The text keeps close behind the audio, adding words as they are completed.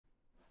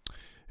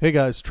Hey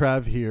guys,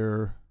 Trav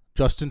here.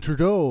 Justin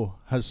Trudeau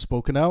has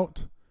spoken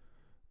out.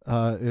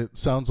 It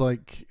sounds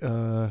like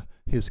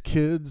his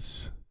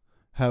kids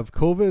have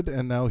COVID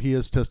and now he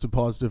has tested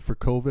positive for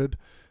COVID.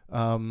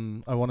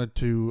 I wanted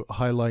to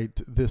highlight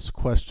this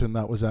question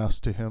that was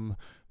asked to him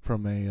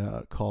from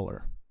a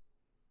caller.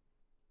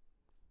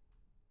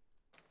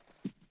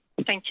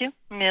 Thank you.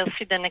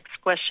 Merci. The next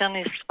question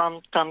is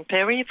from Tom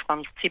Perry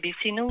from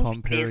CBC News.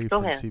 Tom Perry Please go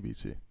from ahead.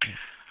 CBC.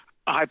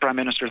 Hi, Prime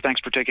Minister. Thanks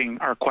for taking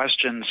our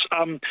questions.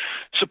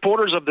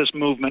 Supporters of this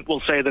movement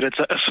will say that it's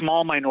a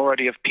small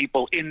minority of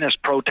people in this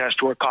protest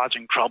who are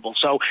causing trouble.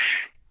 So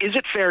is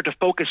it fair to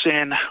focus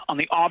in on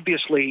the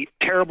obviously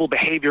terrible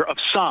behavior of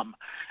some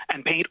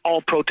and paint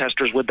all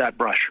protesters with that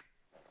brush?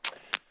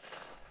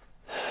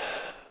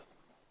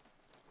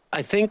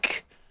 I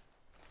think,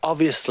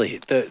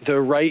 obviously,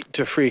 the right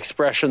to free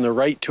expression, the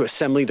right to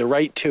assembly, the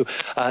right to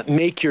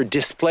make your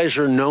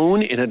displeasure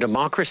known in a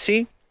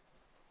democracy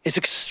is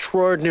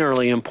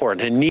extraordinarily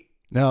important. And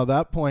now,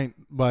 that point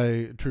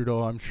by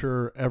Trudeau, I'm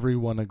sure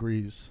everyone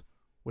agrees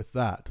with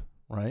that,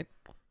 right?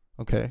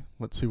 Okay,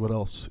 let's see what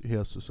else he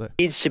has to say.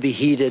 Needs to be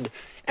heeded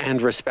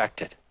and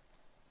respected.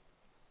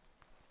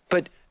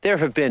 But there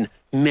have been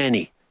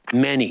many,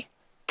 many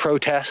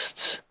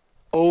protests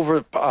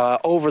over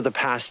the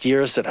past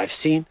years that I've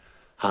seen,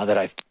 that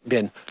I've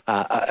been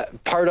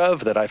part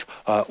of, that I've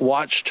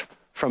watched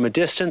from a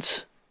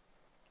distance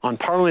on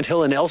Parliament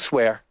Hill and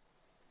elsewhere,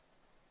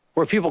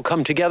 where people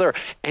come together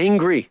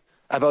angry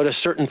about a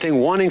certain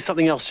thing, wanting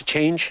something else to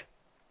change,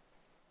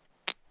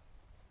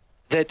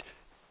 that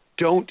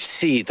don't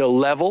see the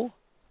level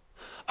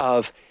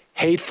of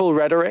hateful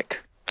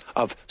rhetoric,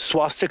 of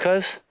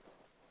swastikas,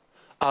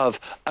 of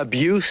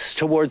abuse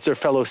towards their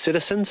fellow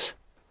citizens.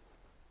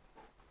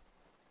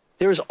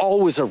 There is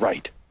always a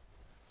right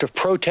to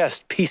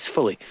protest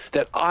peacefully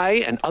that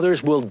I and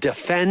others will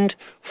defend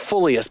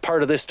fully as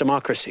part of this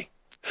democracy.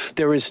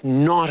 There is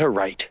not a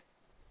right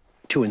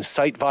to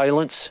incite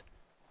violence,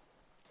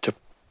 to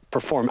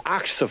perform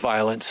acts of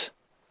violence,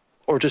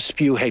 or to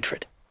spew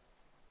hatred.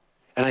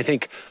 And I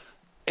think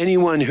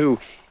anyone who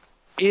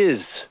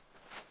is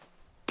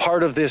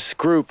part of this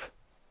group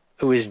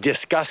who is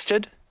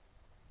disgusted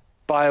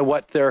by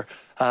what the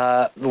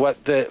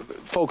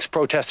folks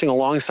protesting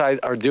alongside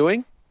are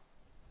doing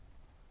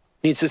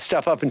needs to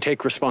step up and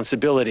take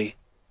responsibility,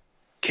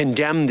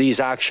 condemn these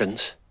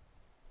actions,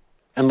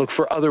 and look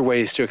for other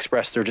ways to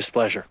express their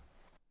displeasure.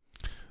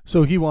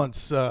 So he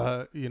wants,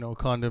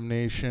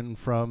 condemnation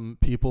from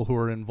people who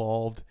are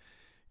involved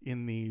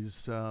in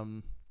these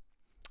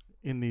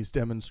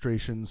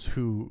demonstrations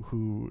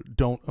who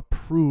don't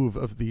approve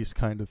of these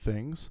kind of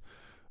things.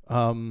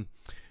 My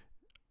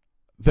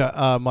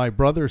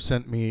brother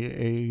sent me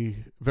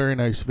a very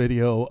nice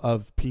video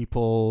of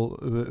people,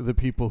 the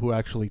people who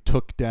actually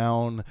took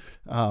down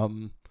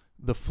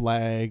the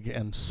flag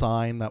and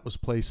sign that was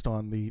placed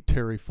on the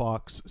Terry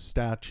Fox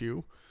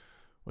statue,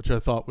 which I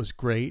thought was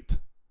great.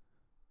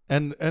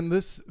 And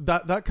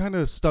that kind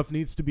of stuff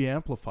needs to be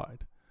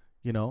amplified.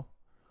 You know,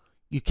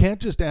 you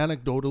can't just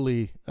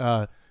anecdotally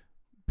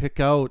pick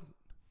out,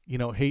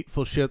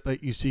 hateful shit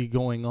that you see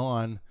going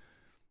on,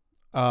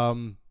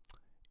 and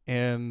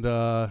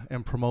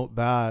promote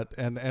that,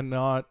 and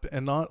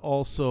not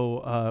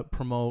also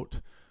promote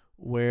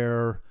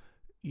where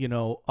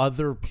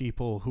other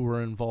people who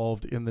are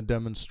involved in the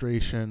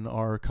demonstration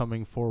are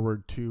coming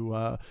forward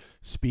to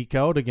speak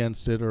out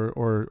against it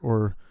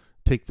or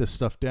take this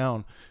stuff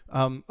down.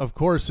 Of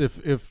course,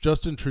 if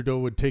Justin Trudeau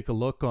would take a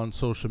look on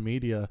social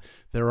media,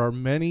 there are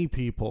many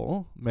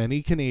people,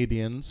 many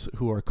Canadians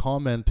who are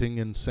commenting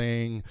and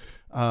saying,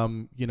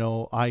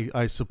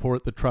 I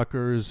support the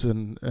truckers,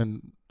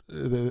 and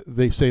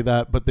they say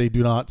that, but they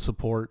do not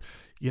support,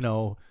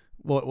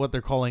 what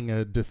they're calling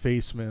a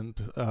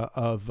defacement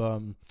of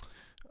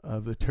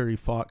the Terry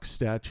Fox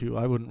statue.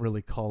 I wouldn't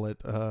really call it,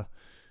 that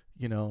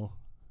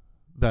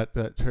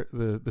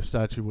the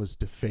statue was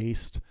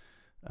defaced.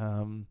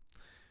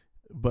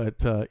 But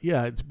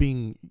it's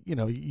being,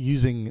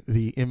 using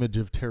the image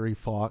of Terry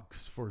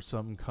Fox for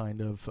some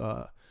kind of,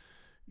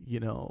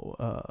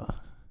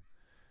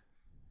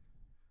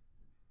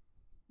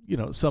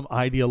 some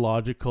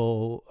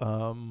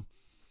ideological,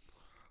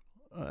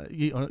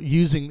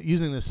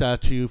 using the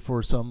statue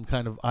for some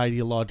kind of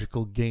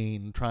ideological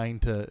gain, trying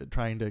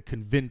to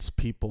convince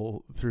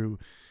people through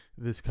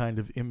this kind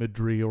of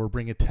imagery or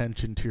bring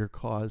attention to your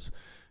cause.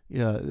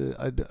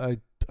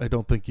 I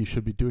don't think you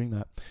should be doing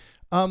that.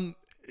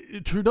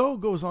 Trudeau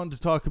goes on to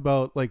talk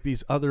about like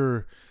these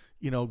other,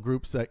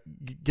 groups that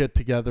get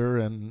together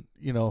and,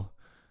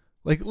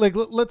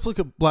 let's look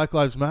at Black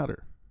Lives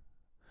Matter.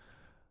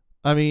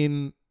 I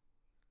mean,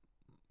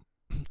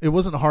 it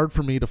wasn't hard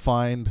for me to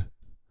find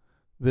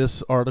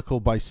this article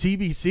by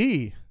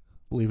CBC,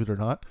 believe it or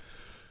not.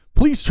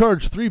 Police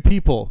charge 3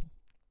 people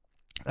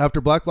after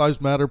Black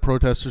Lives Matter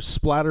protesters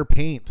splatter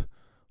paint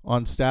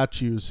on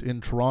statues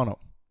in Toronto.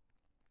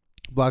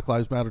 Black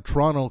Lives Matter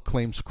Toronto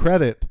claims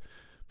credit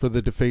for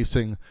the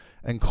defacing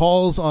and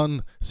calls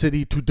on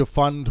city to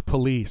defund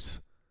police.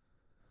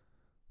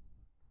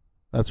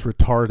 That's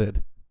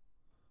retarded.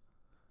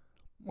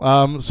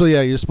 So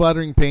yeah, you're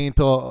splattering paint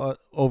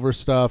over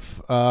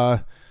stuff.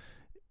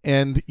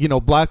 And, you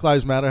know, Black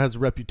Lives Matter has a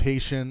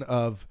reputation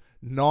of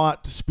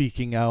not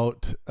speaking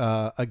out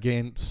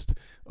against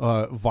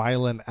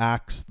violent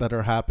acts that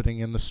are happening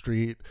in the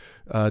street,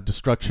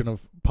 destruction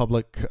of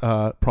public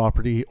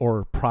property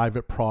or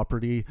private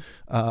property,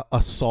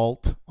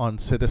 assault on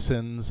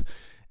citizens.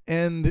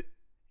 And,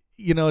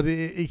 you know,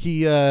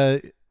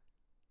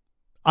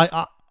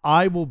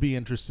 I will be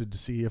interested to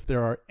see if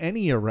there are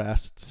any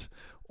arrests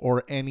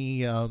or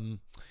any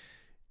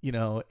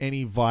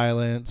any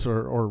violence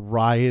or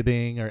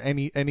rioting or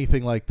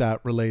anything like that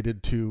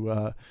related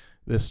to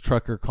this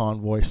trucker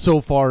convoy.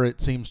 So far,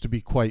 it seems to be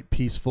quite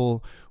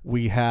peaceful.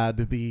 We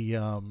had the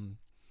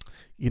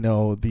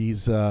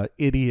these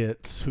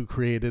idiots who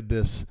created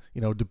this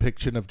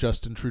depiction of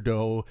Justin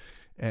Trudeau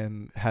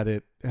and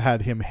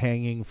had him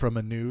hanging from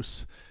a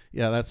noose.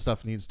 Yeah, that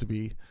stuff needs to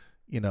be,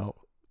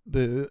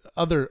 the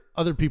other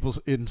people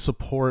in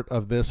support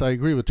of this. I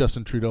agree with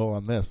Justin Trudeau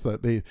on this,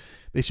 that they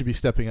should be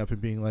stepping up and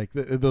being like,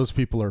 those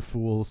people are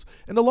fools.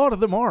 And a lot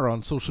of them are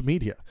on social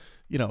media.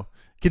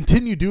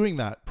 Continue doing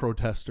that,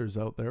 protesters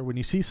out there. When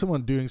you see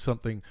someone doing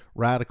something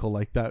radical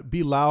like that,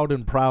 be loud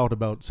and proud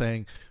about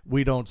saying,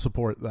 we don't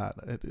support that.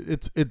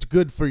 It's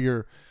good for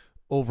your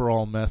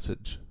overall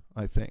message,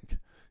 I think.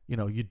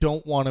 You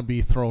don't want to be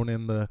you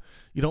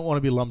don't want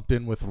to be lumped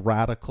in with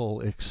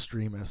radical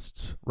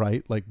extremists,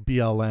 right? Like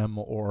BLM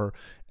or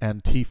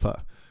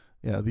Antifa.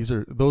 Yeah,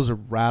 those are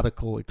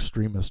radical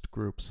extremist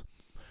groups.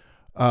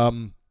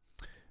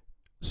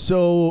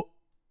 So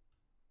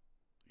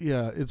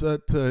yeah, is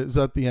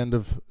that the end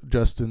of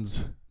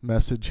Justin's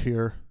message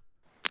here?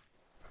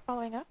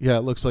 Following up. Yeah,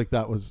 it looks like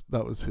that was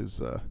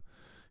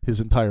his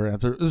entire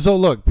answer. So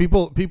look,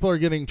 people are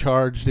getting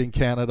charged in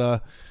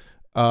Canada.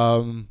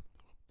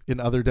 In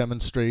other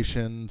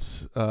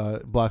demonstrations,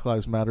 Black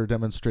Lives Matter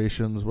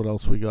demonstrations. What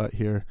else we got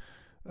here?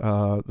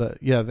 And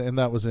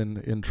that was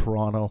in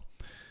Toronto.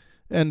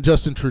 And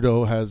Justin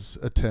Trudeau has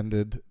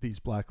attended these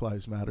Black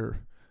Lives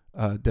Matter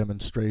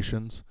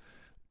demonstrations,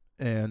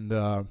 and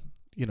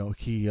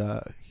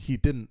he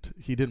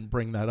didn't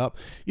bring that up.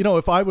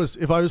 If I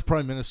was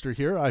Prime Minister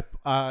here,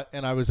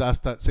 and I was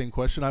asked that same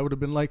question, I would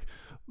have been like,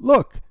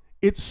 look,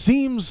 it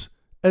seems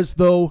as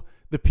though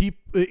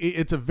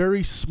it's a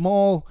very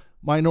small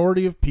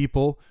minority of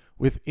people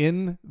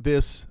within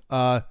this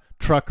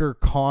trucker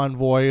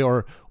convoy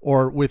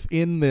or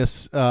within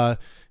this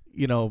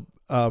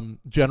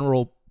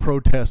general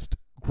protest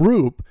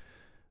group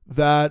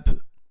that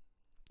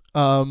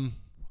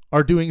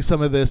are doing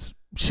some of this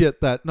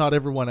shit that not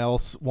everyone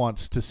else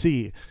wants to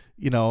see,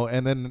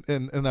 and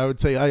I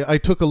would say I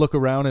took a look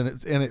around, and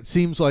it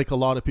seems like a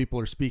lot of people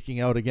are speaking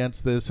out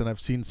against this, and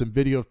I've seen some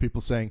video of people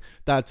saying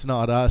that's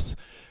not us.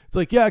 It's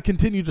like, yeah,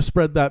 continue to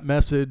spread that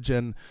message.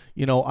 And,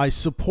 I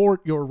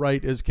support your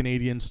right as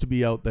Canadians to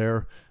be out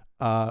there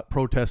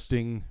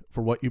protesting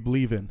for what you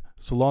believe in,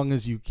 so long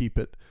as you keep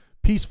it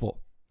peaceful.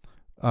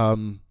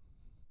 I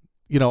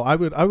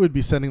would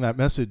be sending that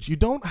message. You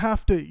don't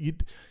have to, you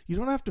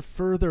don't have to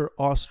further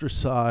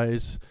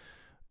ostracize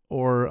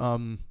or,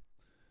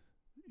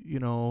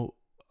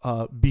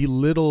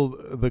 belittle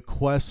the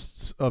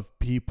quests of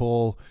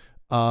people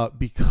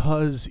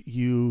because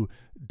you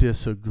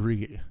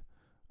disagree.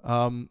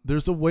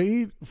 There's a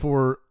way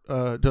for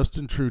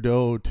Justin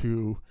Trudeau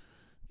to,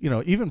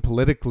 even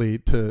politically,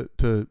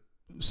 to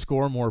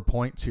score more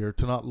points here,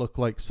 to not look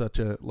like such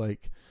a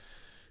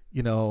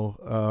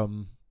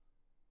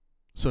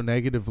so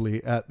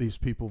negatively at these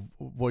people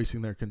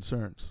voicing their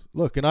concerns.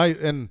 Look, and I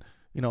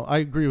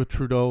agree with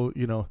Trudeau.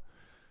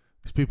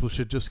 These people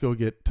should just go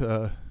get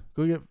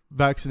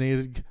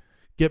vaccinated,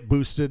 get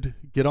boosted,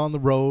 get on the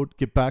road,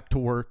 get back to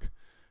work.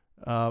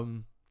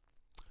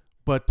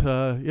 But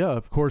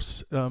of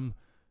course, there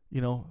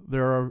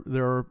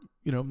are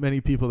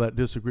many people that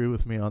disagree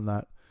with me on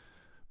that.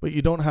 But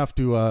you don't have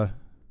to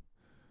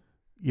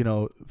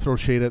throw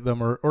shade at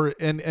them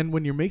and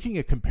when you're making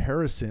a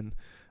comparison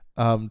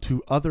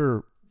to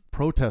other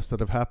protests that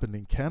have happened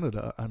in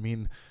Canada, I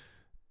mean,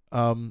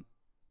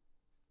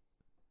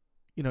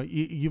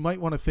 you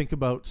might want to think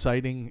about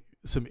citing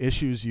some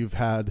issues you've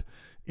had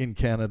in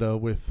Canada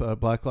with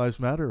Black Lives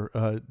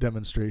Matter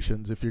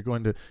demonstrations, if you're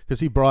going to, because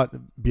he brought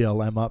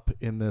BLM up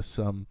in this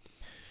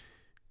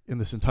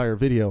entire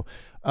video.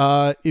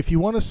 If you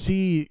want to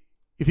see,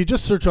 if you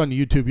just search on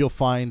YouTube, you'll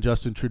find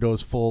Justin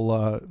Trudeau's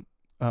full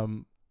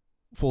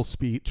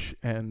speech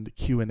and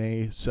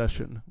Q&A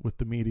session with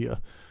the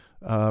media.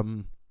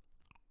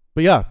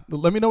 But yeah,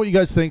 let me know what you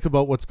guys think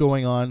about what's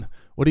going on.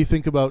 What do you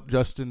think about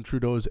Justin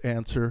Trudeau's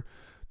answer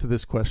to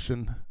this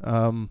question?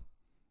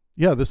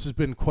 This has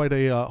been quite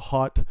a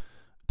hot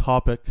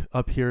topic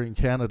up here in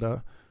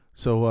Canada.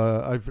 So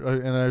I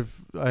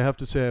have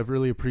to say I've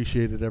really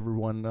appreciated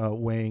everyone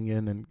weighing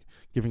in and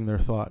giving their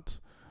thoughts.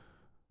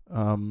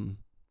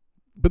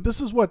 But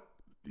this is what,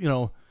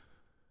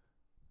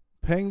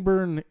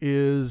 Pangburn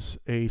is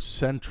a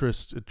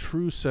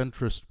true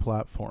centrist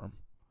platform.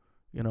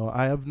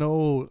 I have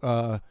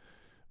no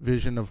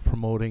vision of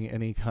promoting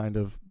any kind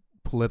of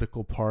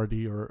political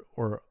party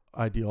or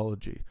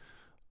ideology.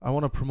 I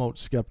want to promote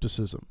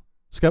skepticism.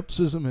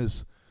 Skepticism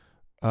is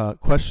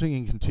questioning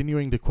and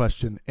continuing to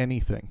question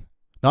anything,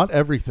 not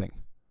everything,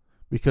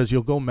 because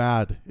you'll go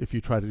mad if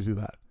you try to do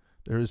that.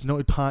 There is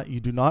no time. You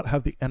do not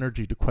have the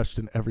energy to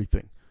question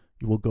everything.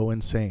 You will go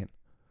insane.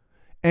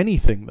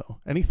 Anything, though,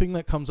 anything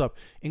that comes up,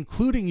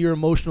 including your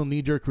emotional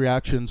knee-jerk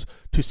reactions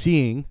to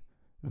seeing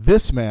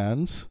this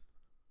man's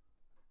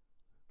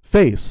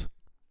face.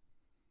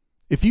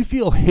 If you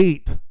feel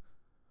hate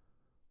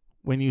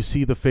when you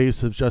see the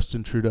face of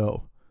Justin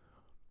Trudeau,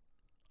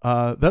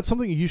 that's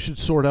something you should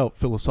sort out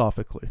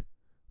philosophically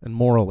and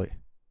morally.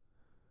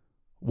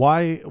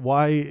 Why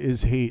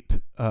is hate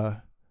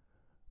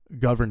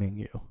governing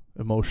you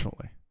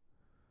emotionally?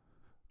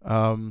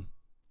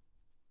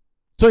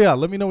 So yeah,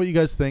 let me know what you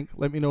guys think.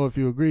 Let me know if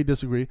you agree,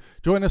 disagree.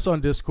 Join us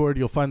on Discord.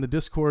 You'll find the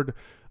Discord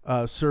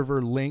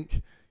server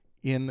link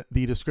in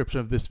the description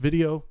of this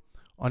video.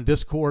 On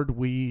Discord,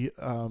 we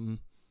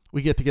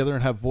get together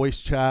and have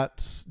voice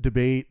chats,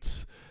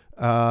 debates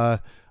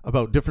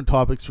about different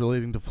topics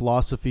relating to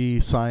philosophy,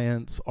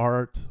 science,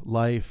 art,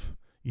 life,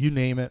 you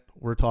name it.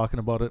 We're talking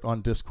about it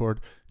on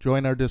Discord.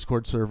 Join our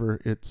Discord server.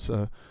 It's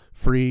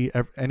free.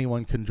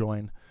 Anyone can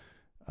join.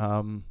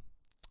 One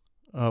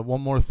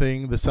more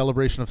thing, the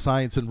Celebration of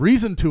Science and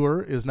Reason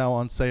Tour is now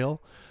on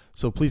sale.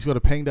 So please go to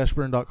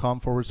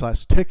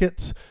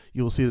pang-burn.com/tickets.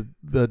 You will see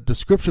the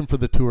description for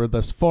the tour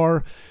thus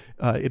far.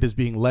 It is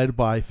being led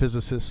by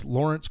physicists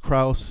Lawrence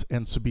Krauss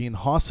and Sabine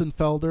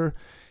Hossenfelder,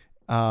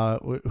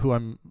 who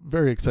I'm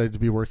very excited to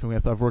be working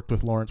with. I've worked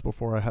with Lawrence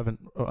before. I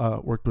haven't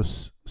worked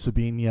with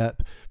Sabine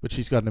yet, but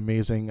she's got an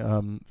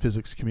amazing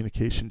physics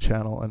communication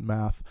channel and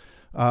math.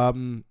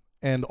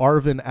 And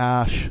Arvin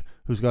Ash,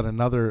 who's got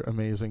another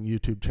amazing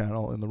YouTube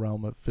channel in the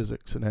realm of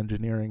physics and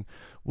engineering,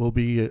 will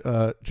be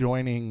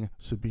joining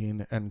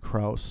Sabine and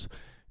Krauss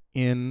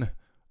in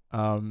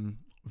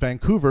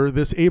Vancouver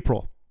this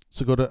April.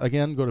 So go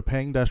to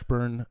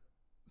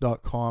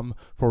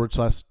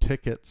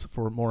pang-burn.com/tickets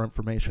for more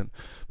information.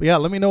 But yeah,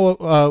 let me know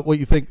what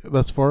you think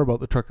thus far about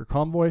the Trucker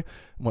Convoy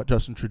and what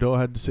Justin Trudeau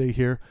had to say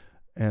here.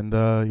 And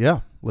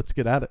yeah, let's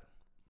get at it.